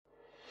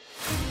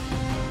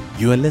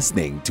You are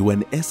listening to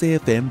an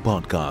SAFM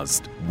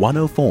podcast,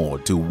 104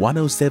 to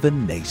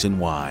 107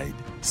 nationwide.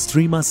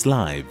 Stream us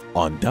live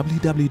on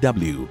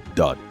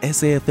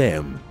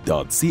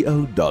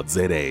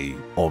www.safm.co.za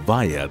or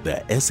via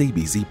the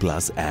SABC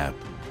Plus app.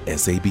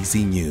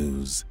 SABC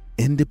News,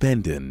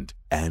 independent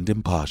and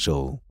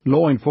impartial.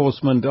 Law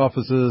enforcement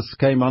officers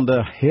came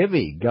under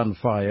heavy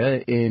gunfire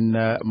in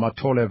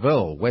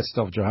Matholeville, west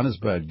of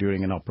Johannesburg,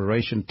 during an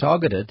operation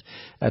targeted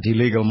at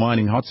illegal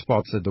mining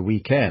hotspots at the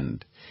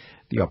weekend.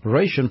 The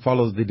operation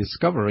follows the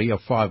discovery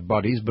of 5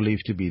 bodies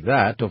believed to be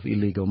that of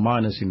illegal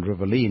miners in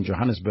Riverlea in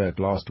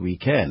Johannesburg last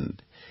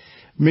weekend.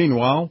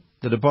 Meanwhile,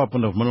 the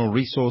Department of Mineral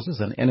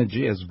Resources and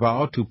Energy has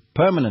vowed to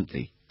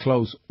permanently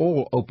close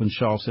all open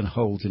shafts and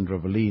holes in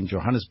Riverlea in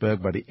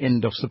Johannesburg by the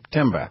end of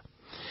September.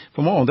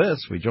 For more on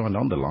this, we're joined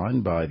on the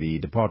line by the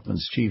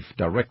department's Chief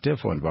Director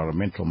for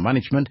Environmental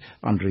Management,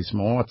 Andries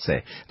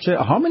Moatshe. So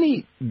how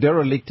many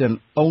derelict and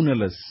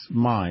ownerless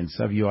mines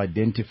have you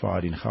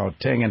identified in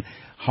Gauteng, and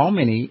how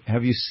many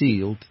have you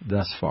sealed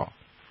thus far?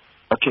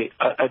 Okay,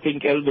 I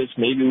think, Elvis,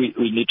 maybe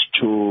we need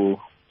to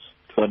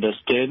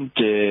understand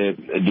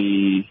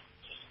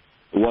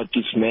what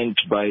is meant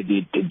by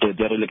the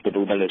derelict and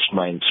ownerless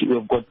mines. You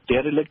have got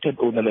derelict and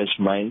ownerless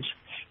mines,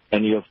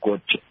 and you have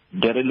got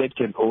derelict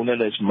and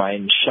ownerless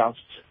mine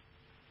shafts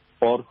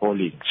or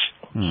holdings.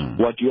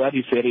 What you are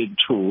referring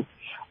to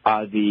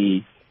are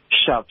the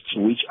shafts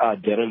which are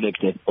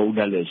derelict and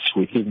ownerless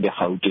within the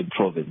Gauteng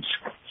province.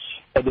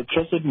 At the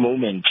present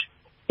moment,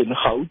 in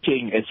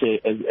Gauteng as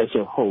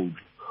a whole,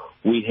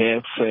 we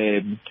have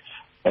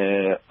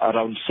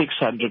around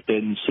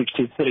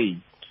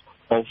 663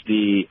 of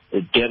the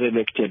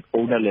derelict and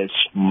ownerless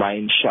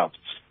mine shafts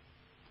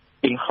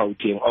in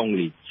Gauteng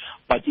only.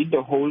 But in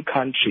the whole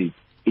country,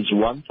 it's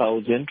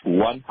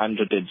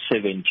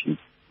 1,170.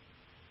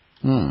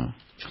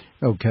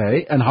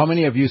 Okay. And how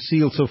many have you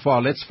sealed so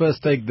far? Let's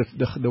first take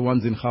the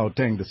ones in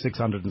Gauteng, the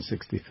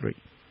 663.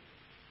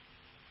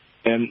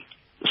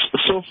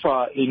 So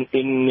far, in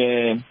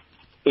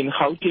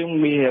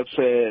Gauteng, we have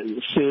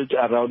sealed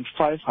around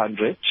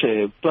 500,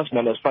 plus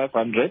minus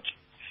 500.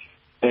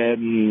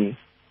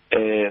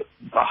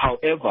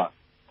 However,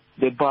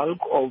 the bulk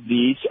of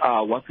these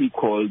are what we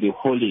call the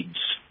holdings,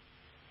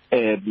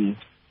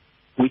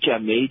 which are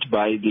made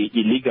by the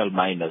illegal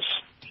miners.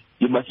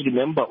 You must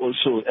remember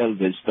also,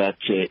 Elvis, that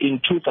in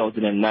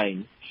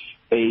 2009,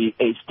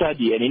 a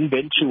study, an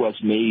inventory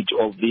was made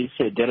of these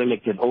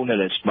derelict and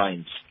ownerless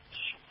mines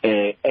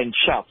and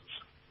shafts.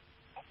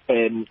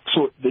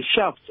 So the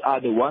shafts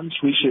are the ones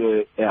which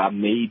are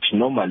made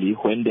normally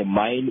when the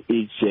mine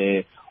is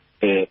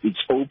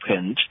it's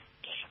opened,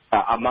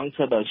 amongst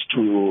others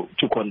to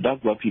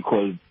conduct what we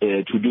call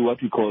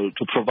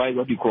to provide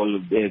what we call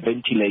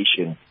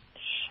ventilation.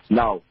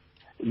 Now,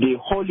 the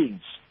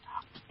holdings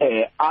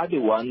are the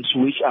ones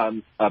which are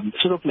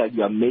sort of like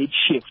your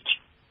makeshift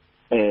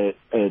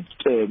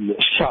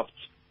shafts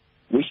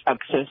which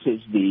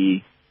accesses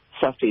the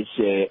surface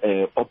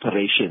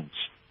operations.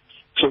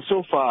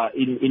 So far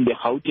in the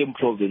Gauteng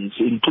province,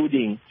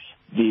 including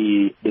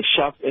the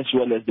shaft as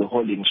well as the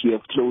holdings, we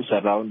have closed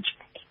around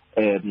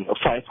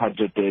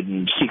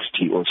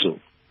 560 or so.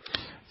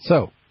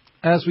 So,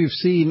 as we've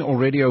seen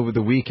already over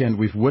the weekend,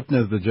 we've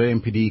witnessed the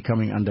JMPD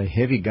coming under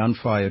heavy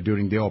gunfire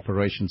during their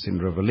operations in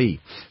Riverlea.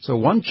 So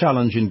one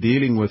challenge in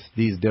dealing with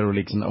these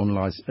derelicts and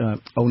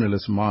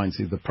ownerless mines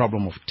is the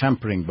problem of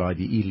tampering by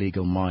the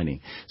illegal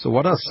mining. So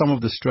what are some of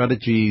the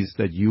strategies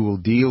that you will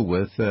deal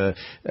with to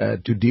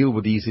deal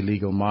with these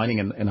illegal mining,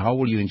 and how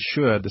will you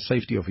ensure the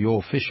safety of your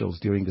officials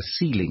during the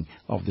sealing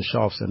of the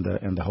shafts and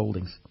the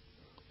holdings?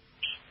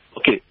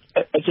 Okay.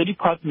 As a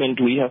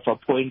department, we have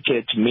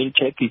appointed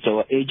Mintech, it's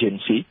our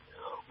agency,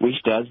 which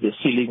does the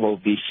sealing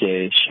of these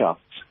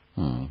shafts.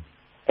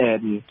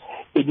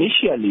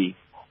 Initially,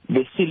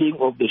 the sealing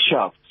of the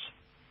shafts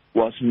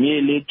was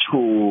merely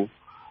to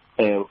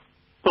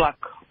plug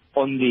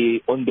on the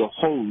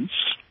holes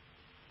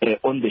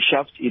on the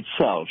shaft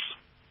itself.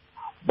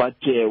 But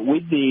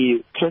with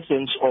the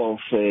presence of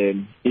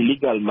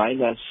illegal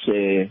miners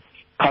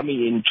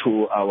coming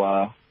into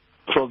our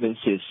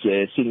provinces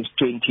since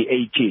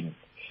 2018,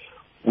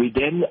 we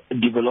then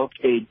developed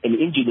an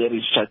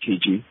engineering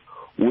strategy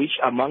which,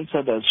 amongst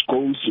others,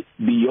 goes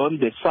beyond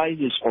the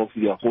sizes of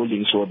their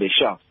holdings or the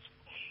shafts,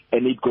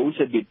 and it goes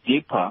a bit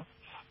deeper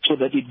so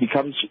that it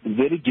becomes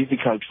very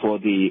difficult for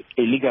the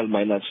illegal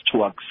miners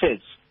to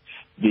access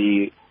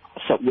the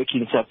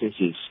working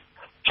surfaces.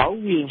 How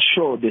we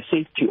ensure the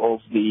safety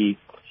of the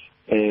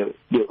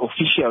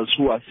officials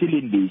who are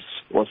sealing this,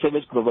 or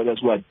service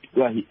providers who are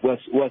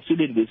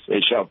sealing these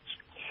shafts,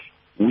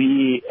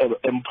 we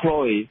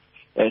employ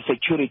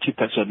security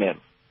personnel.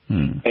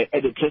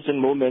 At the present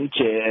moment,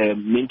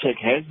 Mintech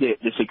has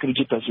the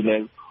security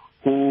personnel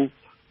who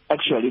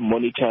actually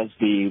monitors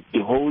the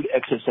whole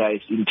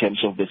exercise in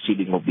terms of the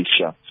sealing of these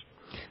shafts.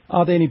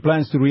 Are there any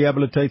plans to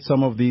rehabilitate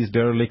some of these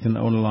derelict and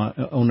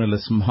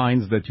ownerless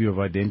mines that you have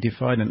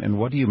identified? And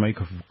what do you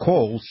make of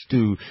calls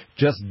to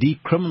just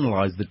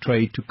decriminalize the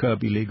trade to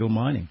curb illegal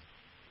mining?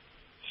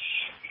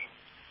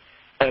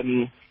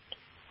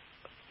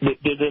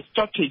 The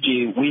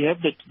strategy, we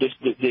have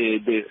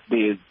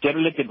the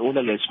derelict and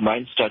ownerless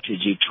mine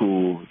strategy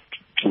to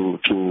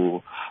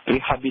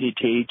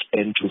rehabilitate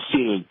and to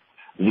seal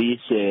these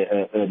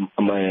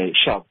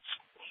shafts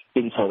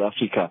in South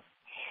Africa.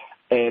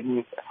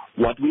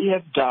 What we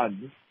have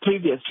done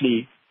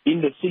previously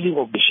in the sealing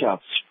of the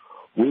shafts,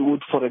 we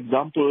would, for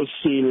example,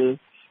 seal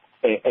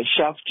a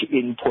shaft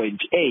in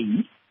point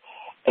A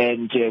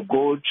and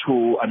go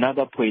to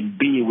another point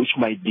B, which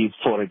might be,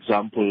 for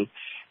example,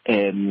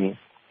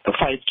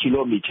 5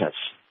 kilometers.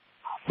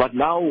 But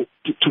now,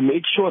 to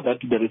make sure that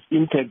there is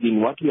impact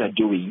in what we are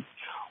doing,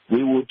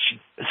 we would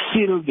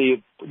seal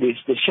the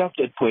shaft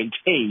at point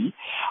A,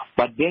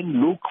 but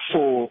then look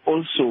for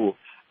also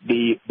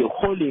the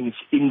holdings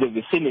in the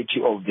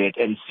vicinity of that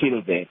and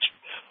seal that.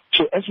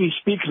 So as we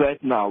speak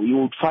right now, you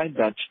would find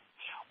that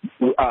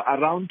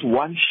around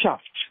one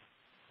shaft,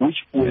 which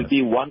will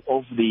be one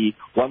of the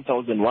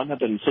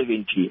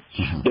 1,170,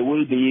 there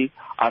will be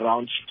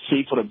around,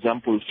 say, for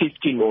example,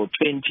 15 or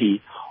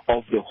 20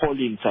 of the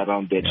holdings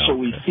around that. So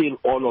we seal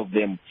all of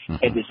them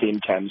at the same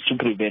time to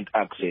prevent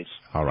access.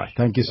 All right.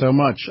 Thank you so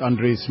much,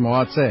 Andries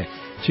Moatshe,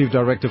 Chief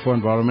Director for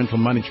Environmental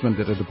Management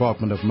at the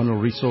Department of Mineral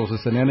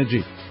Resources and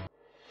Energy.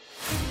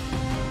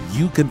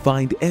 You can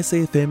find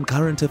SAFM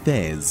Current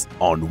Affairs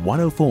on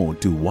 104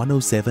 to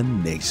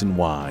 107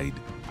 nationwide.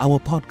 Our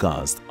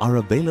podcasts are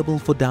available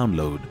for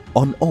download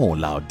on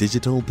all our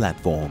digital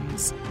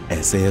platforms.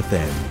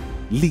 SAFM,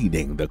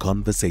 leading the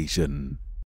conversation.